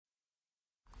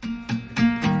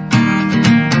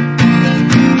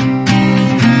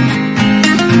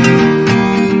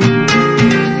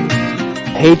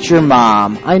hate your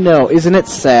mom. I know, isn't it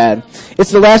sad? It's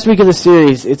the last week of the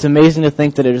series. It's amazing to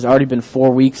think that it has already been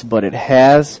 4 weeks, but it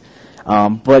has.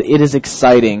 But it is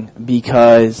exciting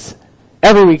because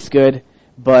every week's good,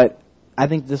 but I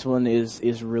think this one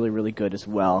is really, really good as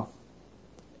well.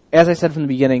 As I said from the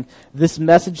beginning, this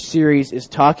message series is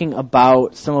talking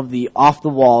about some of the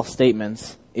off-the-wall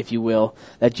statements, if you will,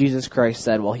 that Jesus Christ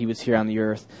said while he was here on the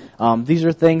earth. These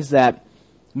are things that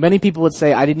many people would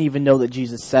say, I didn't even know that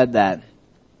Jesus said that.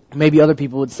 Maybe other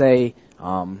people would say,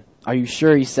 are you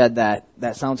sure he said that?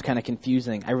 That sounds kind of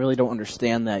confusing. I really don't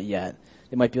understand that yet.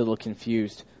 They might be a little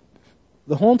confused.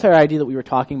 The whole entire idea that we were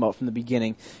talking about from the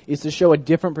beginning is to show a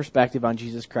different perspective on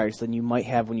Jesus Christ than you might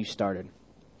have when you started.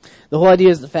 The whole idea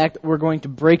is the fact that we're going to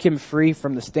break him free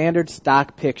from the standard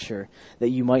stock picture that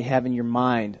you might have in your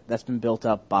mind that's been built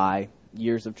up by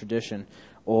years of tradition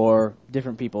or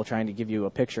different people trying to give you a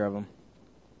picture of him.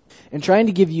 And trying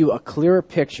to give you a clearer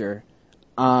picture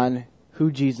on who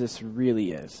Jesus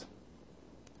really is.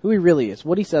 Who he really is,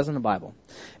 what he says in the Bible.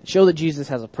 And show that Jesus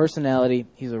has a personality,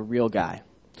 he's a real guy.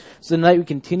 So tonight we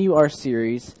continue our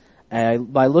series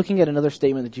by looking at another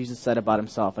statement that Jesus said about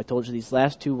himself. I told you these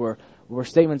last two were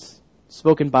statements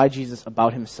spoken by Jesus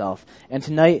about himself. And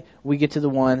tonight we get to the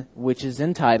one which is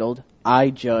entitled, I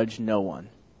judge no one.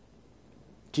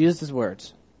 Jesus'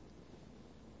 words.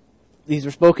 These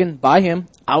were spoken by him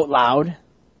out loud.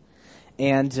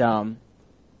 And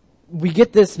we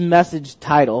get this message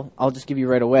title, I'll just give you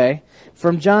right away,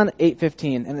 from John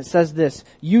 8:15. And it says this,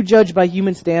 you judge by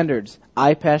human standards.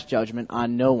 I pass judgment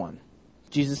on no one.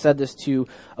 Jesus said this to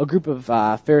a group of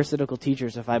Pharisaical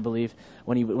teachers, if I believe,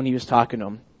 when he was talking to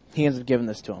them. He ends up giving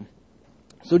this to them.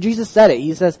 So Jesus said it.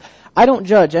 He says, I don't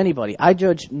judge anybody. I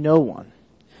judge no one.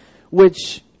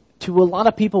 Which, to a lot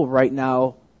of people right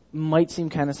now, might seem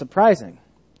kind of surprising.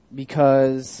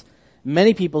 Because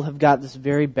many people have got this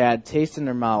very bad taste in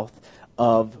their mouth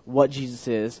of what Jesus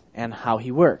is and how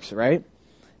he works, right?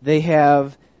 They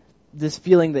have this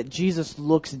feeling that Jesus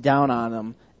looks down on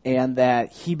them and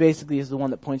that he basically is the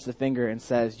one that points the finger and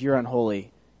says, you're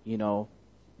unholy,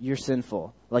 you're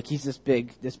sinful. Like he's this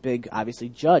big, obviously,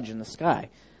 judge in the sky.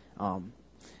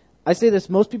 I say this,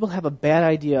 most people have a bad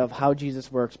idea of how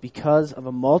Jesus works because of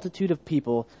a multitude of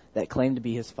people that claim to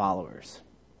be his followers.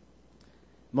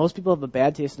 Most people have a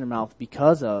bad taste in their mouth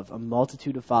because of a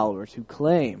multitude of followers who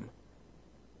claim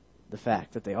the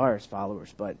fact that they are his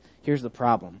followers. But here's the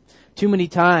problem. Too many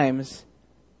times,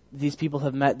 these people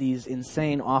have met these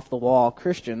insane, off-the-wall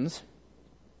Christians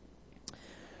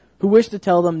who wish to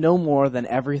tell them no more than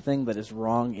everything that is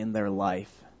wrong in their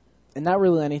life. And not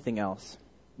really anything else.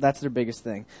 That's their biggest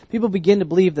thing. People begin to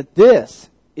believe that this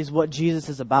is what Jesus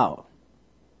is about.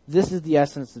 This is the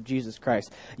essence of Jesus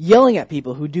Christ. Yelling at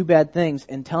people who do bad things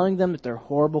and telling them that they're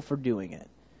horrible for doing it.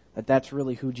 That's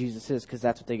really who Jesus is, because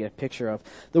that's what they get a picture of.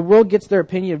 The world gets their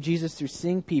opinion of Jesus through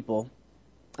seeing people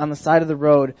on the side of the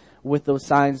road with those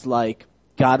signs like,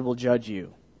 God will judge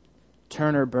you,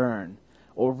 turn or burn,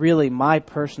 or really my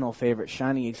personal favorite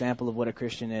shining example of what a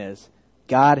Christian is,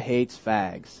 God hates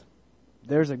fags.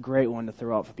 There's a great one to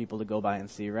throw out for people to go by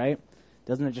and see, right?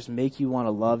 Doesn't it just make you want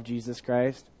to love Jesus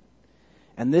Christ?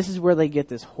 And this is where they get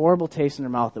this horrible taste in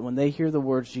their mouth that when they hear the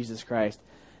words Jesus Christ,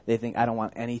 they think, I don't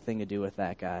want anything to do with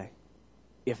that guy.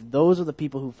 If those are the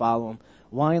people who follow him,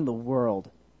 why in the world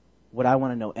would I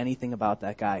want to know anything about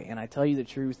that guy? And I tell you the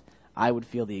truth, I would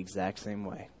feel the exact same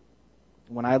way.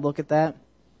 When I look at that,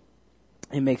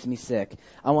 it makes me sick.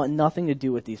 I want nothing to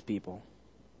do with these people.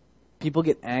 People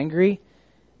get angry,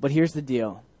 but here's the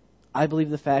deal. I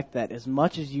believe the fact that as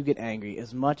much as you get angry,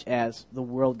 as much as the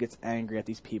world gets angry at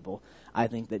these people, I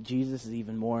think that Jesus is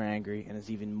even more angry and is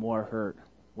even more hurt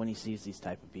when he sees these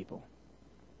type of people.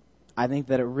 I think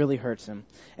that it really hurts him.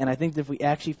 And I think that if we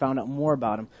actually found out more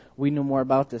about him, we know more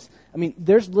about this. I mean,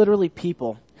 there's literally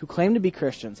people who claim to be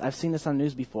Christians. I've seen this on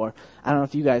news before. I don't know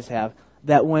if you guys have.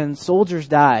 That when soldiers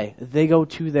die, they go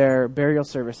to their burial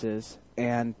services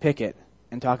and picket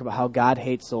and talk about how God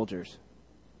hates soldiers.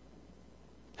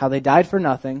 How they died for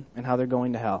nothing and how they're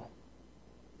going to hell.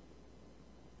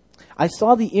 I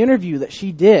saw the interview that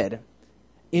she did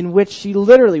in which she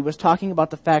literally was talking about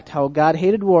the fact how God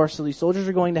hated war, so these soldiers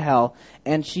are going to hell.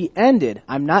 And she ended,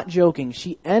 I'm not joking,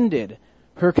 she ended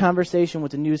her conversation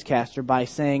with the newscaster by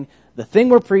saying, the thing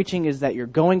we're preaching is that you're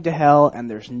going to hell and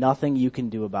there's nothing you can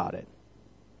do about it.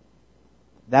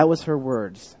 That was her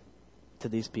words to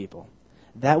these people.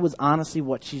 That was honestly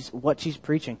what she's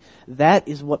preaching. That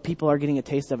is what people are getting a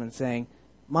taste of and saying,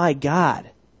 my God,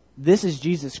 this is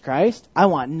Jesus Christ? I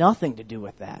want nothing to do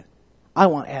with that. I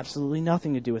want absolutely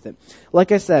nothing to do with it.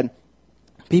 Like I said,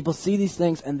 people see these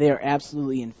things and they are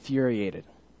absolutely infuriated.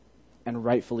 And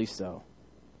rightfully so.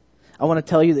 I want to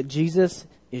tell you that Jesus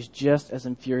is just as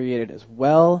infuriated as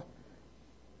well.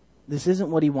 This isn't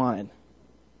what he wanted.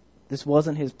 This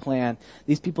wasn't his plan.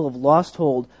 These people have lost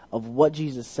hold of what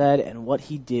Jesus said and what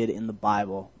he did in the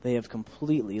Bible. They have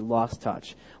completely lost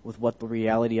touch with what the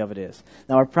reality of it is.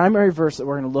 Now, our primary verse that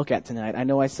we're going to look at tonight, I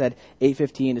know I said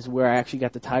 8:15 is where I actually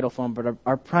got the title from, but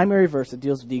our primary verse that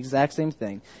deals with the exact same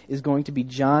thing is going to be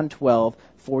John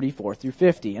 12:44 through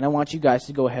 50. And I want you guys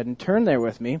to go ahead and turn there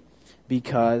with me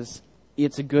because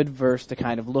it's a good verse to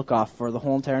kind of look off for the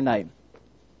whole entire night.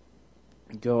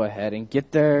 Go ahead and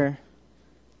get there.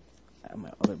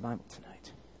 My other Bible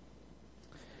tonight.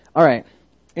 All right.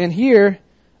 And here,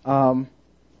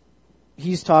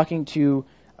 he's talking to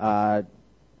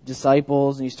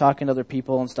disciples, and he's talking to other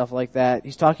people and stuff like that.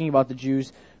 He's talking about the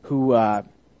Jews who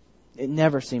it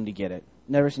never seem to get it.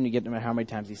 Never seem to get it no matter how many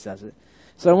times he says it.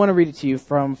 So I want to read it to you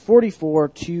from 44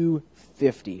 to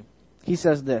 50. He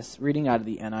says this, reading out of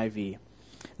the NIV.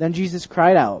 Then Jesus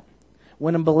cried out,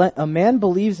 "When a man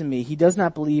believes in me, he does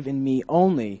not believe in me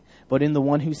only, but in the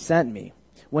one who sent me.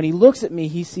 When he looks at me,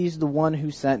 he sees the one who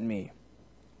sent me.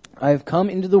 I have come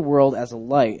into the world as a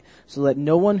light, so that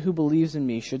no one who believes in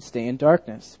me should stay in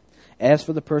darkness. As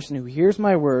for the person who hears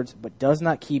my words, but does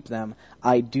not keep them,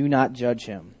 I do not judge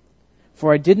him.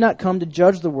 For I did not come to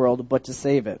judge the world, but to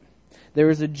save it. There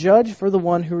is a judge for the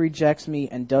one who rejects me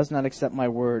and does not accept my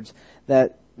words.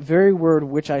 That very word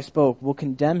which I spoke will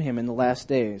condemn him in the last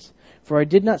days. For I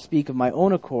did not speak of my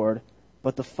own accord,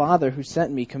 but the Father who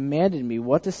sent me commanded me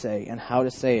what to say and how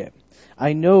to say it.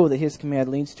 I know that his command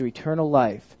leads to eternal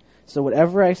life, so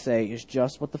whatever I say is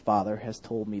just what the Father has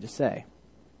told me to say."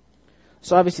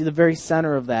 So obviously the very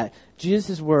center of that,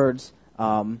 Jesus' words,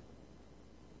 "For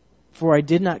I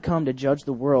did not come to judge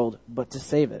the world, but to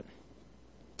save it."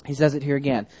 He says it here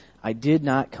again. I did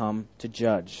not come to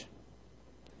judge.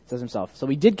 He says himself. So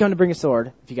he did come to bring a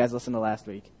sword, if you guys listened to last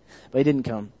week, but he didn't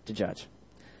come to judge.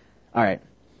 All right.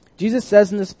 Jesus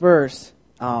says in this verse,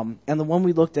 and the one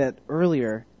we looked at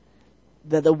earlier,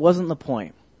 that wasn't the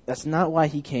point. That's not why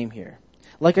he came here.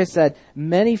 Like I said,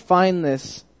 many find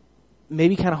this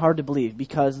maybe kind of hard to believe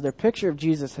because their picture of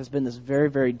Jesus has been this very,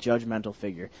 very judgmental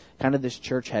figure, kind of this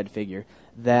church head figure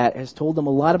that has told them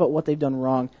a lot about what they've done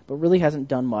wrong, but really hasn't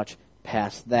done much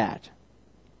past that.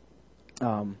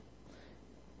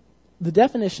 The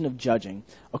definition of judging,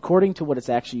 according to what it's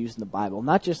actually used in the Bible,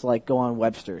 not just like go on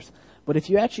Webster's, but if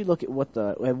you actually look at what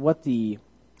the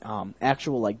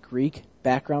actual like Greek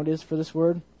background is for this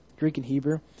word, Greek and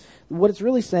Hebrew, what it's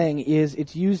really saying is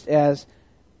it's used as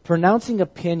pronouncing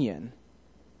opinion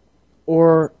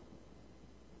or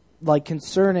like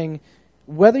concerning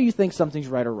whether you think something's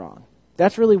right or wrong.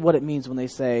 That's really what it means when they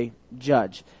say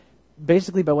judge.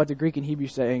 Basically, by what the Greek and Hebrew are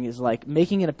saying is like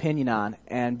making an opinion on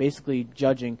and basically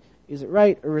judging, is it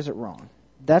right or is it wrong?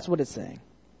 That's what it's saying.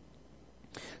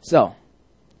 So,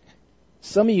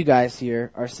 some of you guys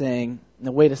here are saying,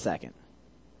 now wait a second.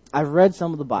 I've read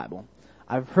some of the Bible.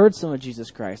 I've heard some of Jesus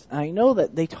Christ. And I know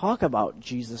that they talk about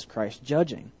Jesus Christ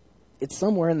judging. It's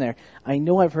somewhere in there. I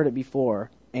know I've heard it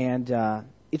before, and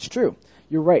it's true.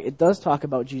 You're right. It does talk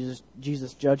about Jesus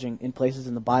judging in places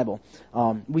in the Bible.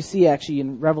 We see actually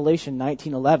in Revelation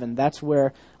 19:11. That's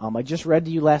where I just read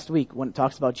to you last week when it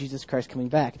talks about Jesus Christ coming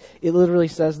back. It literally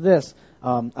says this.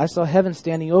 I saw heaven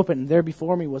standing open, and there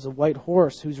before me was a white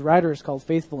horse whose rider is called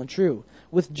Faithful and True.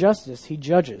 With justice he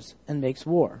judges and makes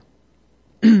war.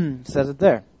 Says it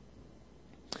there.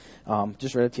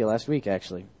 Just read it to you last week,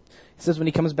 actually. It says when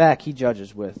he comes back, he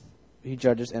judges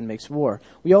and makes war.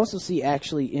 We also see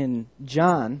actually in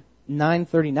John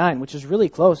 9:39, which is really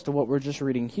close to what we're just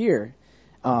reading here.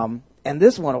 And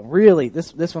this one will really,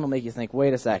 this one will make you think,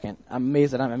 wait a second, I'm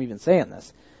amazed that I'm even saying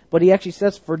this. But he actually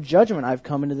says, for judgment I've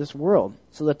come into this world,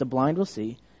 so that the blind will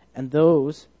see, and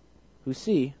those who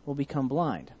see will become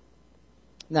blind.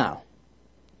 Now,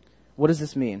 what does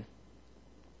this mean?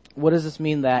 What does this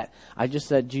mean that I just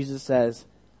said Jesus says,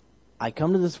 I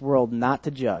come to this world not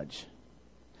to judge.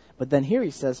 But then here he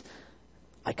says,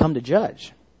 I come to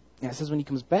judge. And it says when he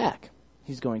comes back,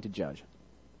 he's going to judge.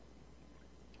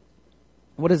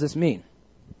 What does this mean?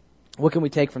 What can we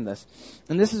take from this?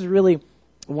 And this is really,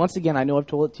 once again, I know I've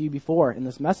told it to you before in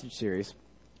this message series,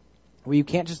 where you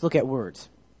can't just look at words.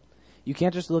 You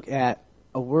can't just look at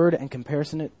a word and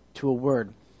comparison it to a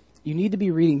word. You need to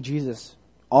be reading Jesus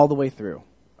all the way through,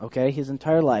 okay, his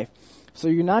entire life. So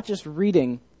you're not just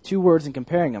reading two words and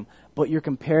comparing them, but you're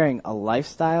comparing a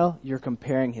lifestyle, you're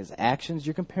comparing his actions,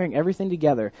 you're comparing everything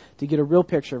together to get a real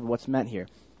picture of what's meant here.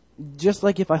 Just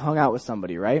like if I hung out with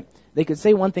somebody, right? They could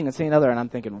say one thing and say another, and I'm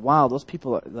thinking, wow, those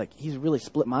people, he's really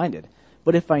split-minded.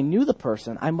 But if I knew the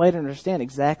person, I might understand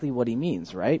exactly what he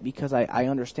means, right? Because I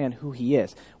understand who he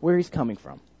is, where he's coming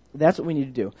from. That's what we need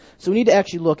to do. So we need to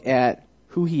actually look at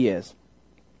who he is.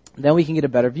 Then we can get a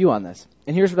better view on this.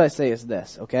 And here's what I say is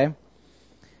this, okay?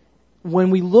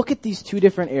 When we look at these two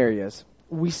different areas,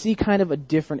 we see kind of a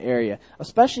different area,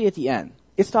 especially at the end.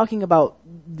 It's talking about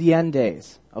the end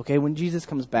days, okay, when Jesus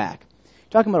comes back.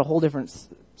 Talking about a whole different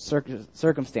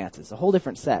circumstances, a whole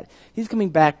different set. He's coming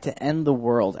back to end the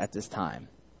world at this time.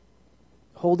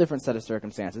 Whole different set of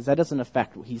circumstances. That doesn't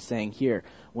affect what he's saying here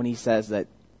when he says that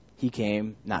he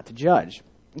came not to judge.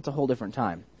 It's a whole different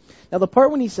time. Now the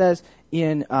part when he says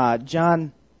in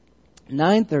John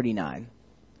 9:39,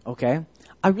 okay,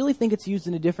 I really think it's used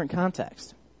in a different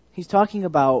context. He's talking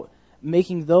about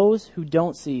making those who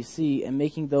don't see, and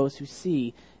making those who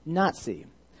see, not see.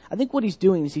 I think what he's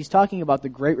doing is he's talking about the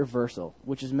great reversal,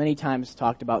 which is many times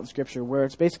talked about in Scripture, where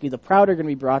it's basically the proud are going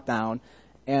to be brought down,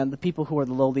 and the people who are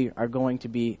the lowly are going to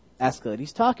be escalated.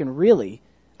 He's talking really,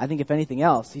 I think if anything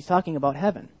else, he's talking about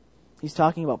heaven. He's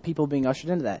talking about people being ushered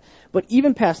into that. But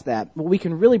even past that, what we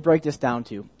can really break this down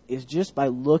to is just by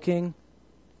looking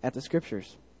at the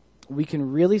Scriptures. We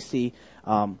can really see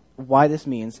why this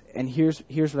means, and here's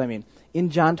what I mean. In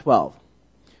John 12,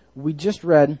 we just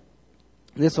read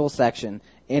this whole section,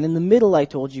 and in the middle I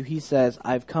told you, he says,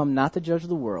 I've come not to judge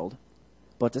the world,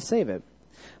 but to save it.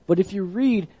 But if you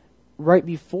read right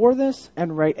before this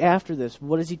and right after this,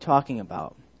 what is he talking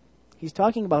about? He's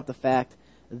talking about the fact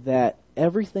that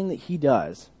everything that he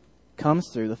does comes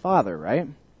through the Father, right?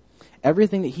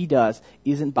 Everything that he does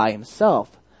isn't by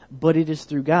himself, but it is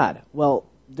through God. Well,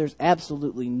 there's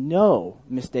absolutely no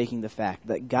mistaking the fact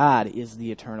that God is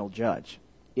the eternal judge.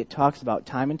 It talks about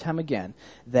time and time again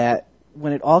that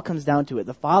when it all comes down to it,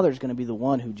 the Father is going to be the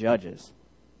one who judges.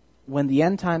 When the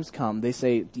end times come, they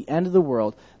say at the end of the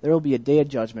world, there will be a day of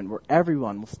judgment where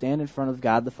everyone will stand in front of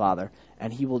God the Father,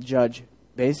 and he will judge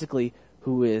basically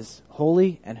who is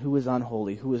holy and who is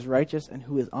unholy, who is righteous and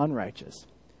who is unrighteous.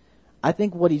 I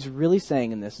think what he's really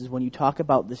saying in this is when you talk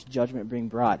about this judgment being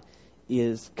brought,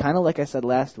 is kind of like I said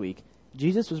last week,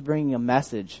 Jesus was bringing a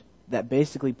message that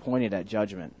basically pointed at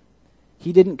judgment.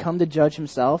 He didn't come to judge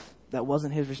himself. That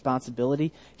wasn't his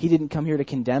responsibility. He didn't come here to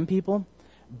condemn people.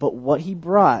 But what he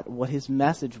brought, what his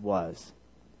message was,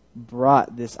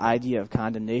 brought this idea of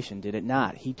condemnation, did it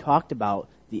not? He talked about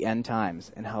the end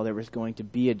times and how there was going to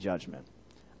be a judgment.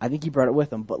 I think he brought it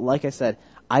with him. But like I said,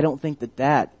 I don't think that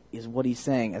that is what he's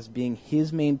saying as being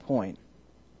his main point.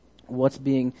 What's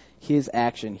being his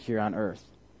action here on earth.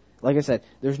 Like I said,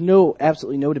 there's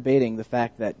absolutely no debating the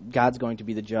fact that God's going to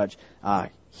be the judge.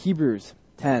 Hebrews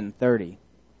 10:30,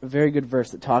 a very good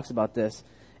verse that talks about this,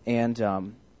 and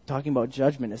talking about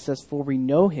judgment. It says, "For we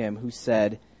know him who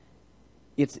said,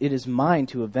 it is mine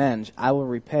to avenge, I will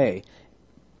repay.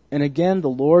 And again, the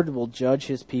Lord will judge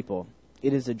his people.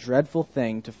 It is a dreadful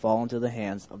thing to fall into the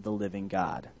hands of the living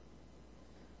God."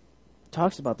 It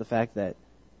talks about the fact that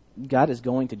God is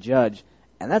going to judge,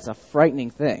 and that's a frightening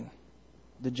thing,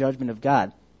 the judgment of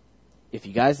God. If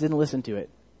you guys didn't listen to it,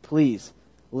 please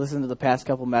listen to the past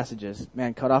couple messages.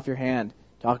 Man, cut off your hand,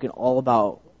 talking all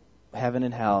about heaven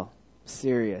and hell.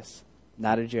 Serious,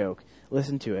 not a joke.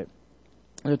 Listen to it.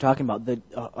 They're talking about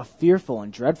a fearful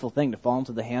and dreadful thing to fall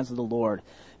into the hands of the Lord,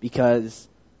 because,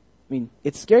 I mean,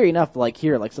 it's scary enough, like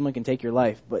here, like someone can take your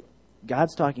life, but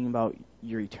God's talking about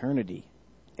your eternity,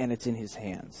 and it's in his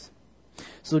hands.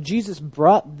 So Jesus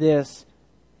brought this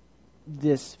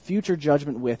future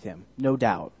judgment with him, no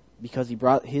doubt, because he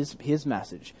brought his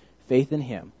message, faith in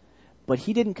him. But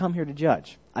he didn't come here to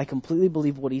judge. I completely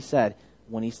believe what he said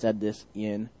when he said this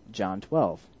in John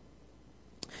 12.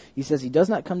 He says he does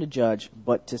not come to judge,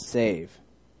 but to save.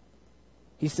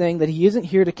 He's saying that he isn't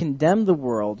here to condemn the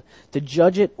world, to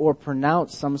judge it or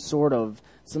pronounce some sort of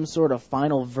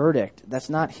final verdict. That's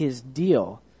not his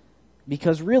deal.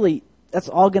 Because really, that's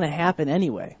all going to happen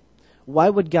anyway. Why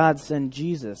would God send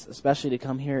Jesus, especially to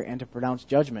come here and to pronounce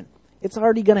judgment? It's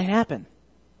already going to happen.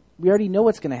 We already know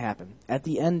what's going to happen. At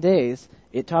the end days,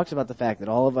 it talks about the fact that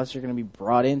all of us are going to be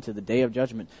brought into the day of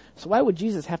judgment. So why would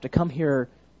Jesus have to come here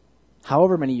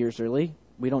however many years early?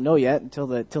 We don't know yet until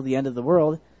the end of the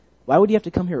world. Why would he have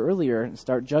to come here earlier and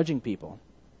start judging people?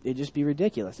 It'd just be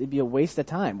ridiculous. It'd be a waste of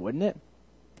time, wouldn't it?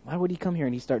 Why would he come here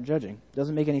and he start judging?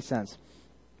 Doesn't make any sense.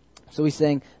 So he's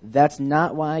saying, that's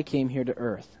not why I came here to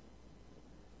earth.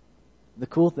 The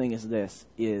cool thing is this,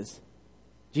 is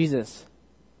Jesus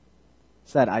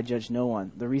said, I judge no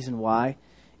one. The reason why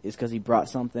is because he brought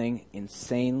something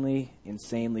insanely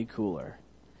cooler.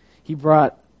 He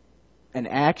brought an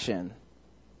action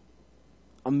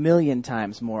 1,000,000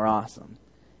 times more awesome.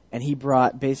 And he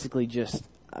brought basically just,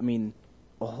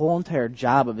 a whole entire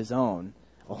job of his own,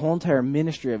 a whole entire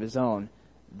ministry of his own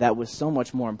that was so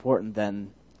much more important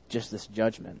than just this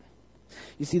judgment.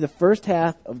 You see, the first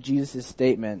half of Jesus'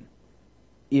 statement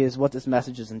is what this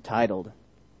message is entitled,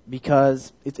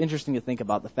 because it's interesting to think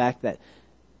about the fact that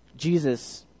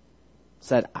Jesus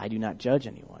said, "I do not judge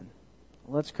anyone."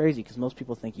 Well, that's crazy because most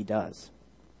people think he does.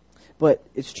 But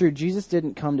it's true, Jesus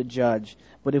didn't come to judge,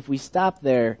 but if we stop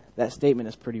there, that statement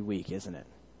is pretty weak, isn't it?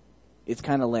 It's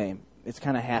kind of lame. It's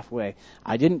kind of halfway.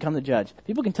 I didn't come to judge.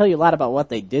 People can tell you a lot about what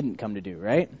they didn't come to do,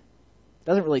 right?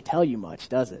 Doesn't really tell you much,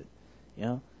 does it? You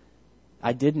know,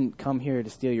 I didn't come here to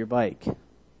steal your bike.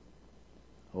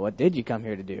 Well, what did you come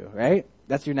here to do, right?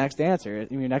 That's your next answer,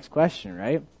 your next question,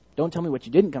 right? Don't tell me what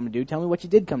you didn't come to do. Tell me what you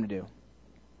did come to do.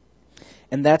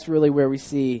 And that's really where we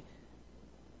see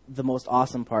the most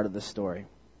awesome part of this story.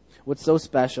 What's so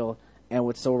special and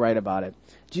what's so right about it.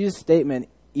 Jesus' statement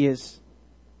is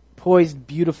poised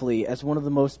beautifully as one of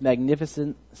the most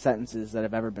magnificent sentences that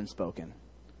have ever been spoken.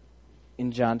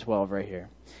 In John 12 right here.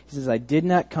 He says, "I did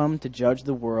not come to judge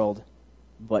the world,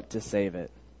 but to save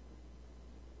it."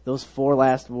 Those four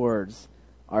last words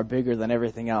are bigger than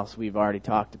everything else we've already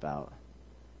talked about.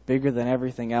 Bigger than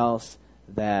everything else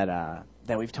that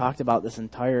we've talked about this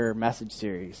entire message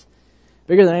series.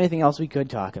 Bigger than anything else we could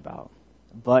talk about.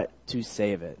 But to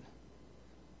save it.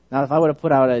 Now, if I would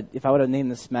have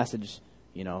named this message,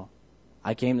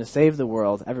 I came to save the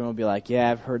world, everyone would be like, yeah,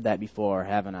 I've heard that before,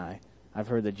 haven't I? I've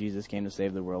heard that Jesus came to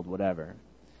save the world, whatever.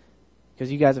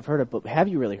 Because you guys have heard it, but have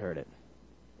you really heard it?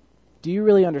 Do you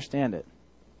really understand it?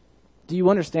 Do you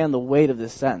understand the weight of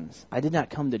this sentence? I did not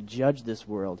come to judge this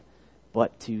world,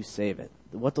 but to save it.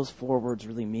 What those four words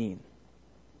really mean.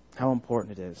 How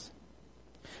important it is.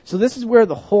 So this is where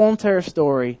the whole entire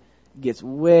story gets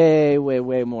way, way,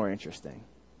 way more interesting.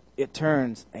 It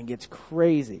turns and gets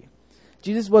crazy.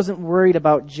 Jesus wasn't worried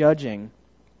about judging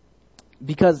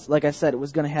because, like I said, it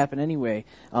was going to happen anyway.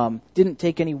 Didn't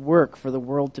take any work for the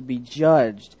world to be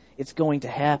judged. It's going to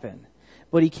happen.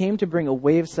 But he came to bring a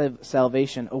way of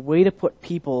salvation, a way to put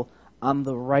people on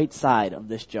the right side of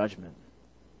this judgment.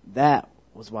 That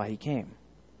was why he came.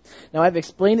 Now, I've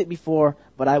explained it before,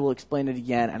 but I will explain it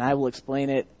again, and I will explain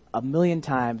it 1,000,000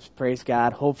 times, praise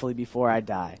God, hopefully before I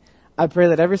die. I pray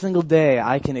that every single day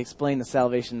I can explain the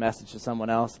salvation message to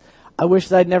someone else. I wish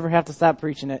that I'd never have to stop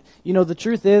preaching it. The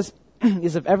truth is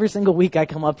if every single week I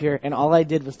come up here and all I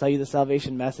did was tell you the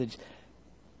salvation message,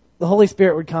 the Holy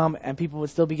Spirit would come and people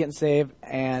would still be getting saved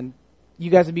and you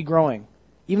guys would be growing.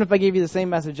 Even if I gave you the same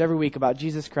message every week about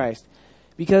Jesus Christ.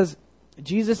 Because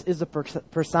Jesus is the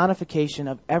personification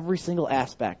of every single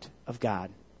aspect of God.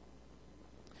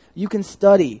 You can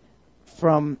study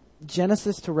from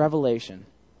Genesis to Revelation.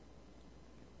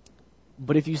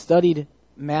 But if you studied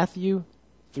Matthew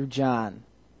through John,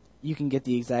 you can get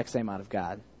the exact same out of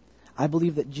God. I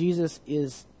believe that Jesus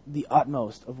is the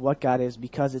utmost of what God is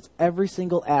because it's every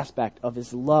single aspect of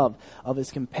his love, of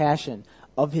his compassion,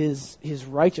 of his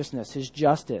righteousness, his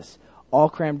justice, all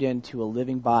crammed into a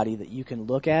living body that you can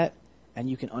look at and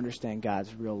you can understand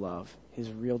God's real love,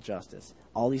 his real justice.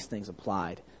 All these things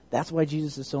applied. That's why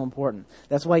Jesus is so important.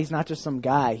 That's why he's not just some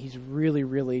guy. He's really,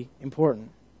 really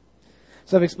important.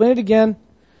 So I've explained it again,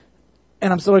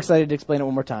 and I'm so excited to explain it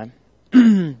one more time.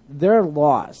 There are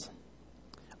laws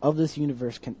of this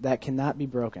universe that cannot be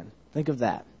broken. Think of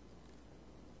that.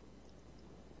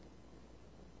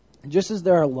 Just as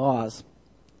there are laws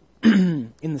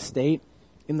in the state,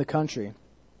 in the country,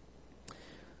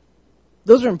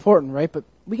 those are important, right? But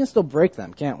we can still break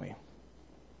them, can't we?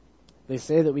 They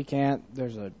say that we can't.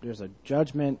 There's a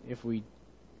judgment if we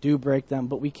do break them,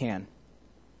 but we can.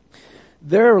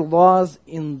 There are laws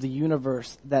in the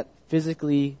universe that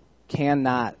physically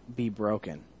cannot be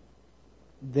broken.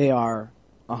 They are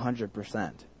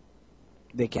 100%.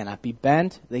 They cannot be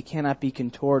bent. They cannot be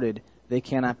contorted. They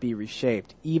cannot be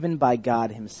reshaped, even by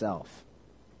God himself.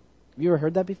 Have you ever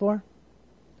heard that before?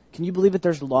 Can you believe that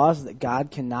there's laws that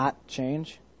God cannot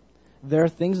change? There are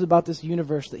things about this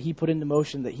universe that he put into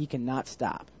motion that he cannot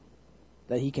stop,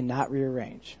 that he cannot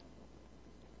rearrange.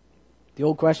 The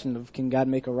old question of, can God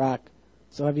make a rock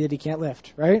so heavy that he can't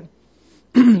lift, right?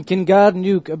 Can God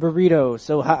nuke a burrito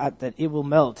so hot that it will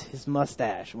melt his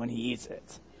mustache when he eats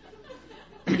it?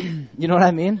 You know what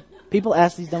I mean? People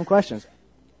ask these dumb questions.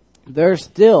 There are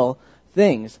still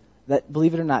things that,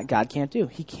 believe it or not, God can't do.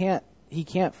 He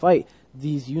can't fight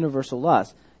these universal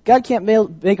laws. God can't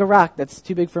make a rock that's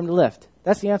too big for him to lift.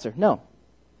 That's the answer. No.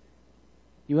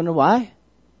 You want to know why?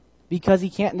 Because he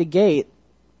can't negate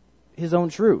his own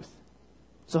truth.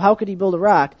 So how could he build a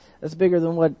rock that's bigger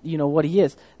than what he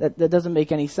is? That doesn't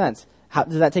make any sense.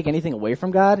 Does that take anything away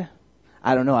from God?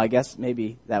 I don't know. I guess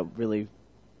maybe that really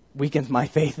weakens my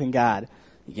faith in God.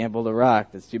 He can't pull the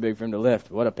rock that's too big for him to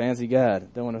lift. What a pansy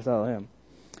God. Don't want to follow him.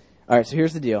 All right, so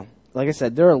here's the deal. Like I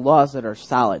said, there are laws that are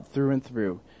solid through and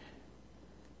through.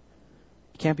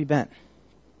 Can't be bent.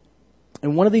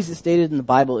 And one of these is stated in the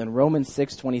Bible in Romans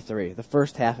 6:23, the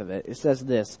first half of it. It says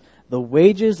this: the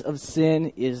wages of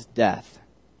sin is death.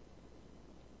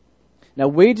 Now,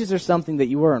 wages are something that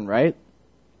you earn, right?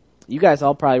 You guys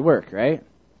all probably work, right?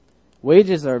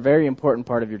 Wages are a very important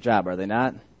part of your job, are they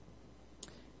not?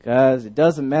 Because it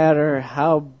doesn't matter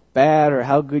how bad or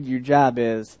how good your job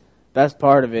is, best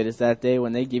part of it is that day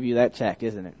when they give you that check,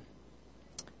 isn't it?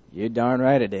 You're darn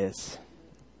right it is.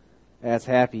 That's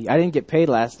happy. I didn't get paid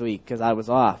last week because I was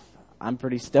off. I'm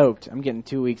pretty stoked. I'm getting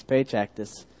 2 weeks paycheck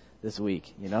this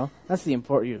week, you know? That's the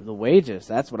important, the wages.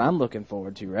 That's what I'm looking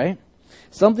forward to, right?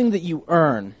 Something that you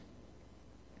earn.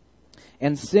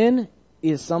 And sin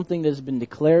is something that has been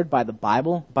declared by the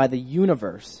Bible, by the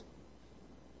universe,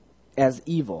 as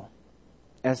evil,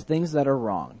 as things that are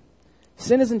wrong.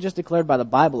 Sin isn't just declared by the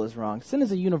Bible as wrong. Sin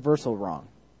is a universal wrong,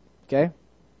 okay?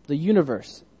 The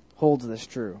universe holds this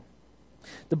true.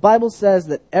 The Bible says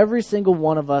that every single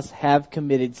one of us have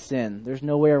committed sin. There's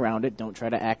no way around it. Don't try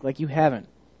to act like you haven't.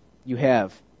 You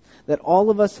have. That all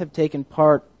of us have taken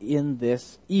part in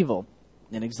this evil.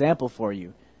 An example for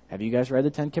you. Have you guys read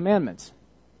the 10 Commandments?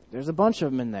 There's a bunch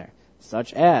of them in there.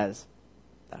 Such as,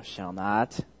 thou shalt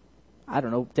not. I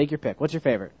don't know. Take your pick. What's your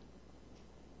favorite?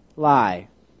 Lie.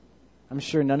 I'm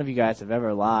sure none of you guys have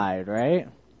ever lied, right?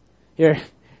 Here,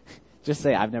 just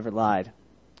say, I've never lied.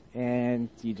 And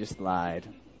you just lied.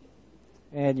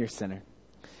 And you're a sinner.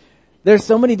 There's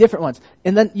so many different ones.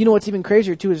 And then, you know what's even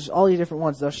crazier, too, is all these different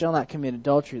ones. Thou shalt not commit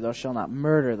adultery. Thou shalt not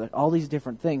murder. All these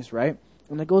different things, right?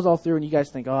 And it goes all through, and you guys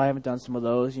think, oh, I haven't done some of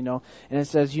those, you know. And it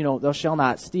says, you know, thou shalt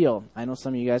not steal. I know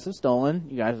some of you guys have stolen.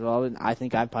 You guys have all, I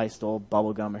think I probably stole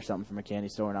bubble gum or something from a candy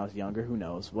store when I was younger. Who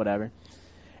knows? Whatever.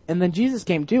 And then Jesus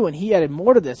came, too, and he added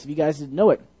more to this, if you guys didn't know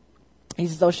it. He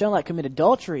says, thou shalt not commit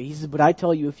adultery. He says, but I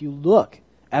tell you, if you look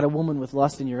at a woman with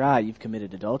lust in your eye, you've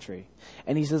committed adultery.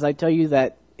 And he says, I tell you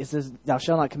that, it says, thou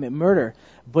shalt not commit murder.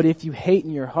 But if you hate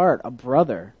in your heart a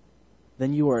brother,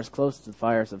 then you are as close to the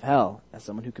fires of hell as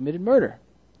someone who committed murder.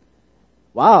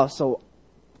 Wow, so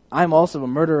I'm also a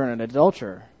murderer and an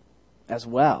adulterer as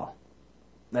well.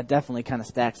 That definitely kind of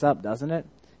stacks up, doesn't it?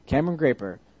 Cameron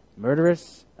Graper,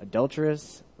 murderous,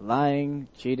 adulterous, lying,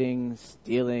 cheating,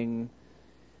 stealing.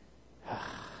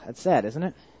 That's sad, isn't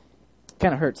it?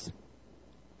 Kind of hurts.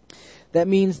 That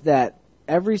means that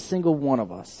every single one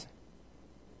of us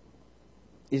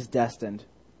is destined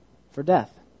for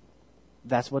death.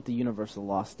 That's what the universal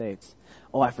law states.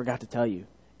 Oh, I forgot to tell you.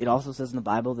 It also says in the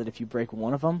Bible that if you break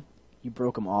one of them, you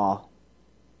broke them all.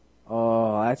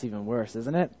 Oh, that's even worse,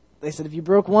 isn't it? They said if you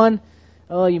broke one,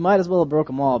 oh, you might as well have broke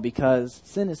them all because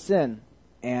sin is sin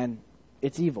and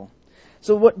it's evil.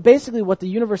 So what the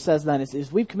universe says then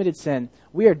is we've committed sin,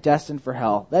 we are destined for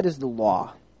hell. That is the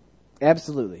law.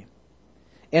 Absolutely.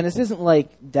 And this isn't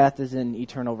like death is in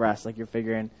eternal rest, like you're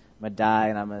figuring I'm going to die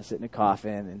and I'm going to sit in a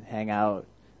coffin and hang out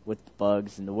with the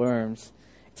bugs and the worms.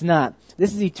 It's not.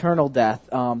 This is eternal death.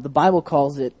 The Bible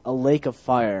calls it a lake of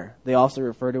fire. They also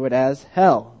refer to it as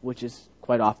hell, which is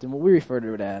quite often what we refer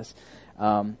to it as.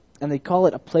 And they call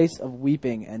it a place of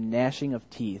weeping and gnashing of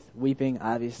teeth. Weeping,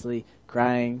 obviously,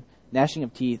 crying. Gnashing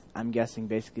of teeth, I'm guessing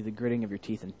basically the gritting of your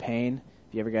teeth in pain.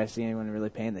 If you ever guys see anyone in really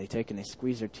pain, they take and they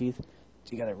squeeze their teeth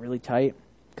together really tight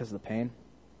because of the pain.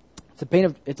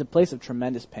 It's a place of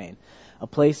tremendous pain, a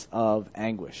place of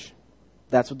anguish.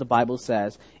 That's what the Bible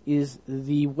says is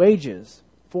the wages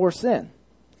for sin.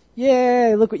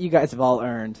 Yay, look what you guys have all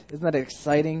earned. Isn't that an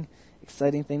exciting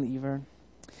thing that you've earned?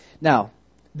 Now,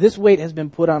 this weight has been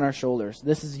put on our shoulders.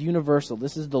 This is universal.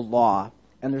 This is the law,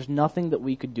 and there's nothing that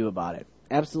we could do about it.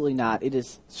 Absolutely not. It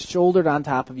is shouldered on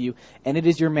top of you, and it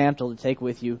is your mantle to take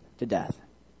with you to death.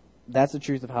 That's the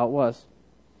truth of how it was.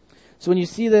 So when you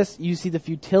see this, you see the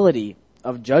futility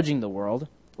of judging the world,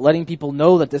 letting people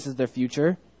know that this is their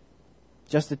future,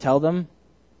 just to tell them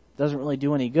doesn't really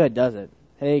do any good, does it?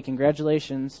 Hey,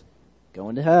 congratulations,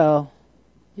 going to hell.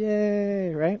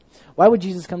 Yay, right? Why would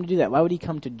Jesus come to do that? Why would he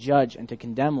come to judge and to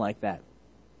condemn like that?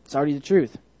 It's already the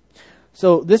truth.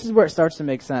 So this is where it starts to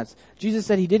make sense. Jesus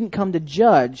said he didn't come to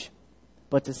judge,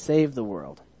 but to save the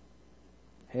world.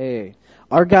 Hey,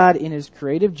 our God in his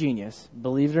creative genius,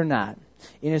 believe it or not,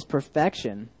 in his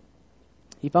perfection,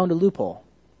 he found a loophole.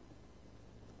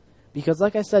 Because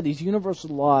like I said, these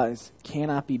universal laws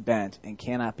cannot be bent and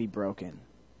cannot be broken.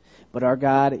 But our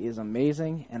God is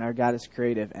amazing and our God is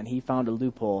creative, and he found a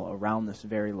loophole around this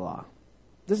very law.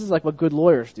 This is like what good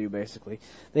lawyers do, basically.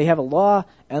 They have a law,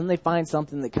 and they find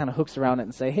something that kind of hooks around it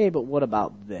and say, hey, but what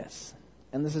about this?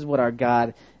 And this is what our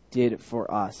God did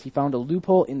for us. He found a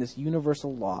loophole in this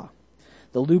universal law.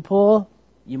 The loophole,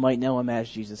 you might know him as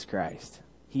Jesus Christ.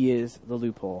 He is the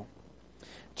loophole.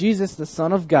 Jesus, the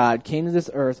Son of God, came to this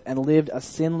earth and lived a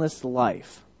sinless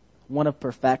life, one of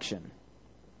perfection.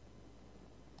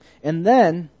 And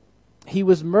then he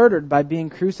was murdered by being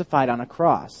crucified on a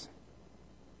cross.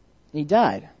 He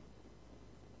died.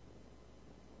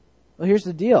 Well, here's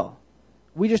the deal.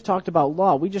 We just talked about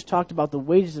law. We just talked about the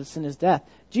wages of sin is death.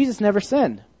 Jesus never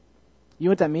sinned. You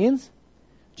know what that means?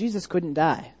 Jesus couldn't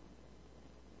die.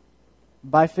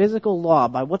 By physical law,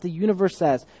 by what the universe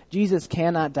says, Jesus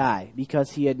cannot die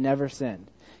because he had never sinned.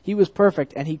 He was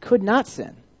perfect and he could not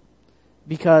sin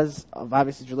because of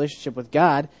obviously his relationship with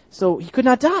God, so he could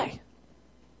not die.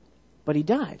 But he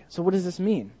died. So what does this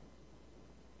mean?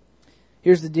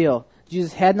 Here's the deal.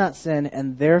 Jesus had not sinned,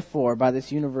 and therefore, by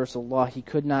this universal law, he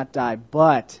could not die,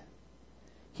 but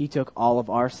he took all of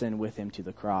our sin with him to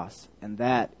the cross, and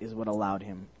that is what allowed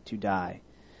him to die.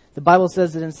 The Bible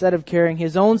says that instead of carrying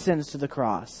his own sins to the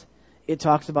cross, it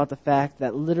talks about the fact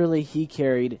that literally he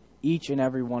carried each and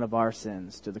every one of our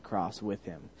sins to the cross with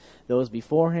him. Those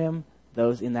before him,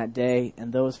 those in that day,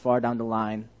 and those far down the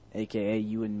line, aka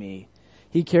you and me.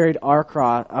 He carried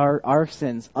our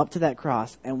sins up to that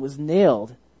cross and was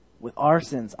nailed with our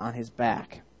sins on his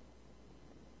back.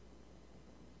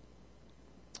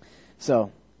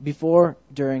 So, before,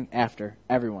 during, after,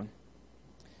 everyone.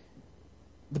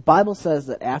 The Bible says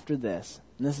that after this,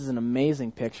 and this is an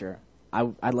amazing picture,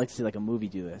 I'd like to see like a movie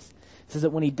do this. It says that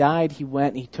when he died, he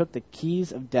went and he took the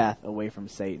keys of death away from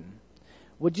Satan.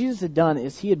 What Jesus had done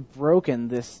is he had broken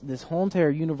this whole entire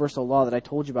universal law that I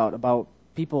told you about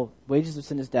people, wages of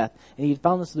sin is death, and he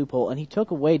found this loophole, and he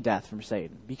took away death from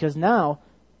Satan. Because now,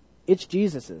 it's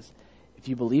Jesus's. If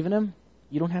you believe in him,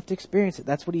 you don't have to experience it.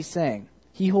 That's what he's saying.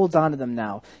 He holds on to them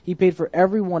now. He paid for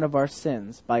every one of our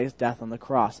sins by his death on the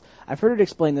cross. I've heard it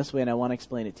explained this way, and I want to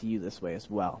explain it to you this way as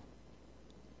well.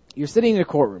 You're sitting in a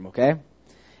courtroom, okay?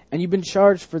 And you've been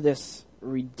charged for this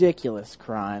ridiculous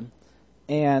crime,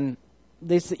 and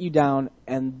they sit you down,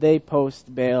 and they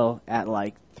post bail at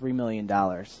like $3 million.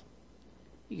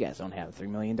 You guys don't have $3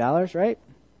 million, right?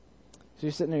 So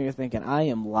you're sitting there, you're thinking, I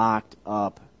am locked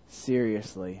up.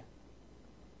 Seriously.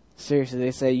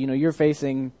 They say, you're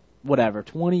facing whatever,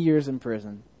 20 years in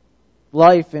prison,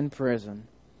 life in prison,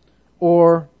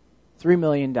 or $3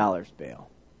 million bail.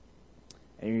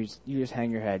 And you just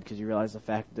hang your head because you realize the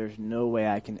fact that there's no way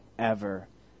I can ever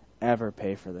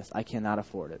pay for this. I cannot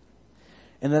afford it.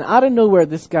 And then out of nowhere,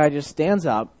 this guy just stands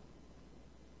up,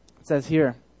 says,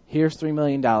 here's $3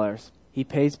 million. He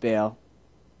pays bail.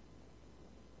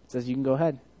 Says, you can go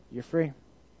ahead. You're free.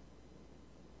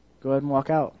 Go ahead and walk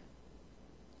out.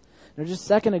 Now, just a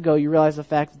second ago, you realized the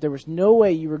fact that there was no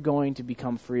way you were going to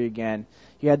become free again.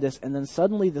 You had this, and then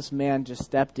suddenly this man just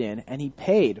stepped in, and he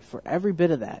paid for every bit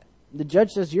of that. The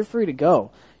judge says, you're free to go.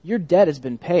 Your debt has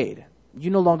been paid. You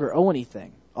no longer owe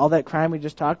anything. All that crime we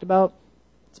just talked about,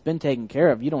 it's been taken care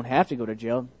of. You don't have to go to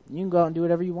jail. You can go out and do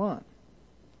whatever you want.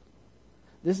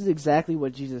 This is exactly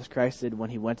what Jesus Christ did when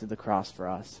he went to the cross for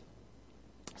us.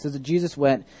 It says that Jesus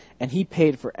went and he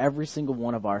paid for every single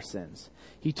one of our sins.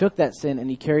 He took that sin and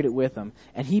he carried it with him.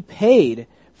 And he paid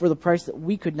for the price that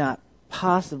we could not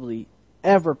possibly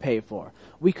ever pay for.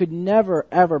 We could never,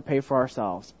 ever pay for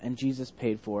ourselves. And Jesus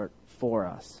paid for it for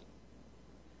us.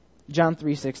 John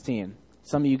 3:16.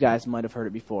 Some of you guys might have heard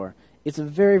it before. It's a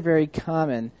very, very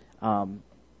common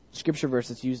scripture verse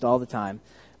that's used all the time.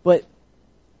 But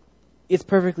it's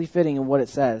perfectly fitting in what it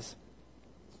says.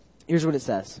 Here's what it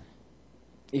says,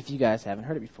 if you guys haven't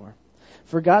heard it before.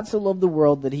 For God so loved the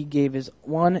world that he gave his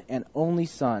one and only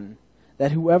Son,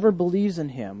 that whoever believes in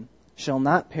him shall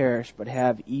not perish but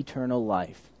have eternal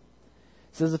life.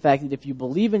 It says the fact that if you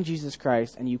believe in Jesus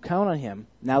Christ and you count on him,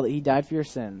 now that he died for your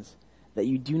sins, that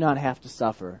you do not have to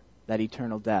suffer that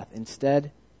eternal death.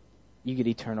 Instead, you get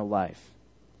eternal life.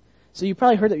 So you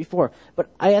probably heard that before, but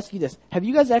I ask you this. Have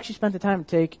you guys actually spent the time to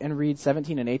take and read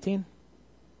 17 and 18?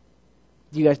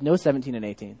 Do you guys know 17 and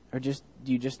 18? Or do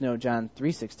you just know John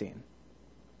 3:16?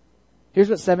 Here's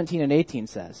what 17 and 18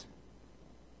 says.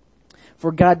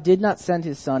 For God did not send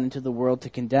his Son into the world to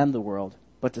condemn the world,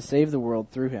 but to save the world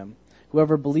through him.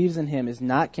 Whoever believes in him is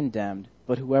not condemned,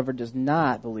 but whoever does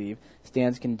not believe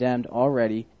stands condemned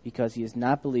already because he has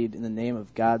not believed in the name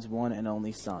of God's one and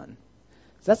only Son.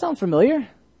 Does that sound familiar?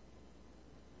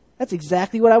 That's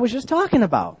exactly what I was just talking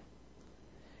about.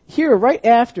 Here, right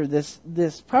after this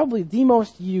probably the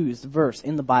most used verse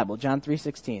in the Bible, John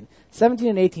 3:16, 17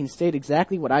 and 18 state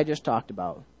exactly what I just talked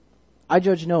about. I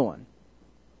judge no one.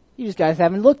 You just guys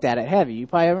haven't looked at it, have you? You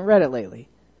probably haven't read it lately.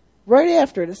 Right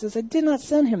after it, it says, I did not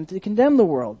send him to condemn the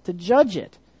world, to judge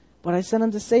it, but I sent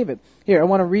him to save it. Here, I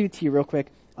want to read it to you real quick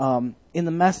in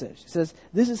the Message. It says,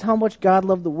 this is how much God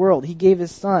loved the world. He gave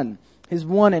his Son, his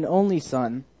one and only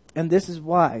Son, and this is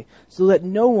why, so that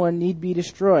no one need be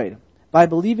destroyed. By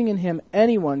believing in him,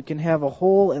 anyone can have a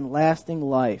whole and lasting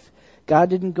life. God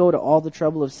didn't go to all the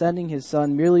trouble of sending his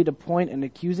Son merely to point an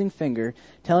accusing finger,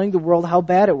 telling the world how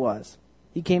bad it was.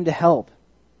 He came to help,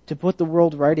 to put the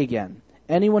world right again.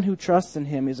 Anyone who trusts in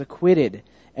him is acquitted.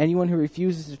 Anyone who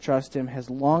refuses to trust him has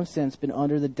long since been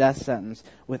under the death sentence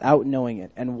without knowing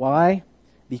it. And why?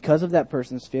 Because of that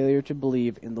person's failure to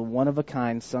believe in the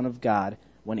one-of-a-kind Son of God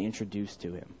when introduced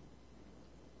to him.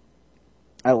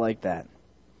 I like that.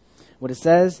 What it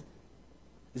says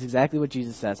is exactly what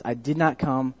Jesus says. I did not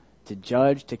come to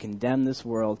judge, to condemn this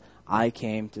world. I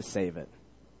came to save it.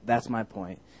 That's my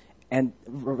point. And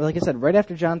like I said, right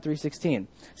after John 3:16.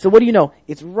 So what do you know?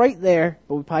 It's right there,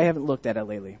 but we probably haven't looked at it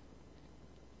lately.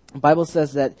 The Bible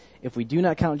says that if we do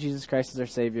not count Jesus Christ as our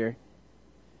Savior,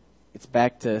 it's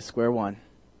back to square one.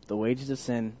 The wages of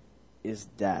sin is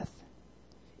death.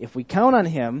 If we count on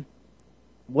him,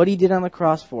 what he did on the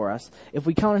cross for us, if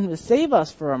we count on him to save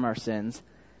us from our sins,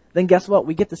 then guess what?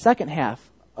 We get the second half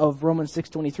of Romans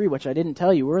 6:23, which I didn't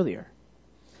tell you earlier.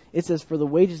 It says, for the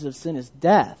wages of sin is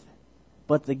death,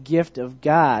 but the gift of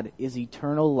God is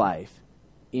eternal life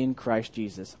in Christ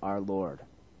Jesus our Lord.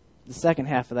 The second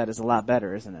half of that is a lot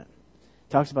better, isn't it? It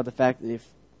talks about the fact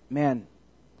that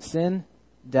sin,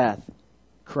 death,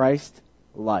 Christ,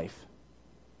 life.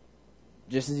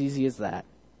 Just as easy as that.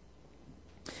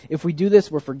 If we do this,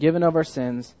 we're forgiven of our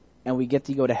sins, and we get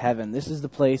to go to heaven. This is the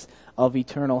place of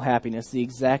eternal happiness, the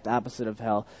exact opposite of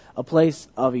hell. A place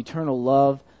of eternal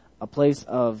love, a place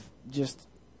of just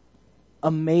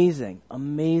amazing,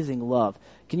 amazing love.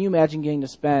 Can you imagine getting to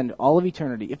spend all of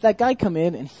eternity? If that guy come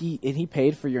in and he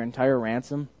paid for your entire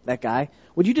ransom, that guy,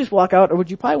 would you just walk out, or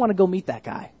would you probably want to go meet that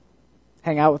guy?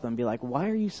 Hang out with him, be like, why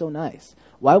are you so nice?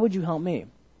 Why would you help me?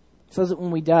 It says that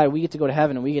when we die, we get to go to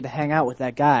heaven and we get to hang out with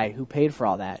that guy who paid for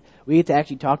all that. We get to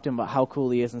actually talk to him about how cool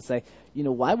he is and say,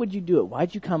 why would you do it?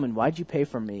 Why'd you come and why'd you pay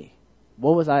for me?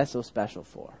 What was I so special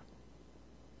for?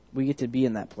 We get to be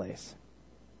in that place.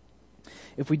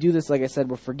 If we do this, like I said,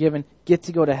 we're forgiven, get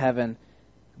to go to heaven.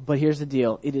 But here's the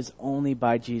deal. It is only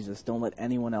by Jesus. Don't let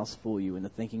anyone else fool you into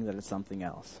thinking that it's something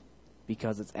else,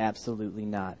 because it's absolutely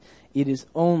not. It is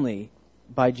only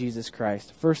by Jesus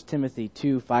Christ. 1 Timothy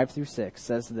 2:5-6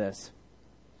 says this,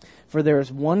 for there is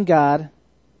one God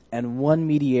and one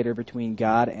mediator between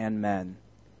God and men,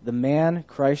 the man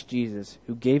Christ Jesus,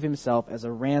 who gave himself as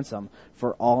a ransom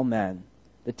for all men,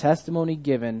 the testimony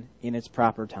given in its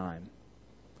proper time.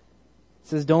 It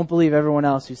says, don't believe everyone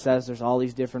else who says there's all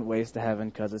these different ways to heaven,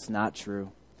 because it's not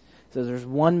true. It says there's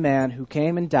one man who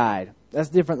came and died. That's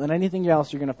different than anything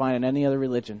else you're going to find in any other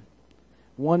religion.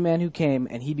 One man who came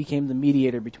and he became the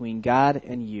mediator between God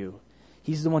and you.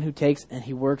 He's the one who takes and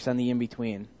he works on the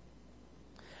in-between.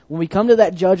 When we come to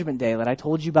that judgment day that I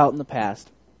told you about in the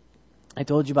past, I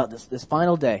told you about this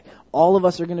final day. All of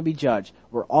us are going to be judged.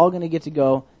 We're all going to get to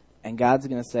go, and God's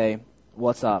going to say,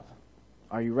 what's up?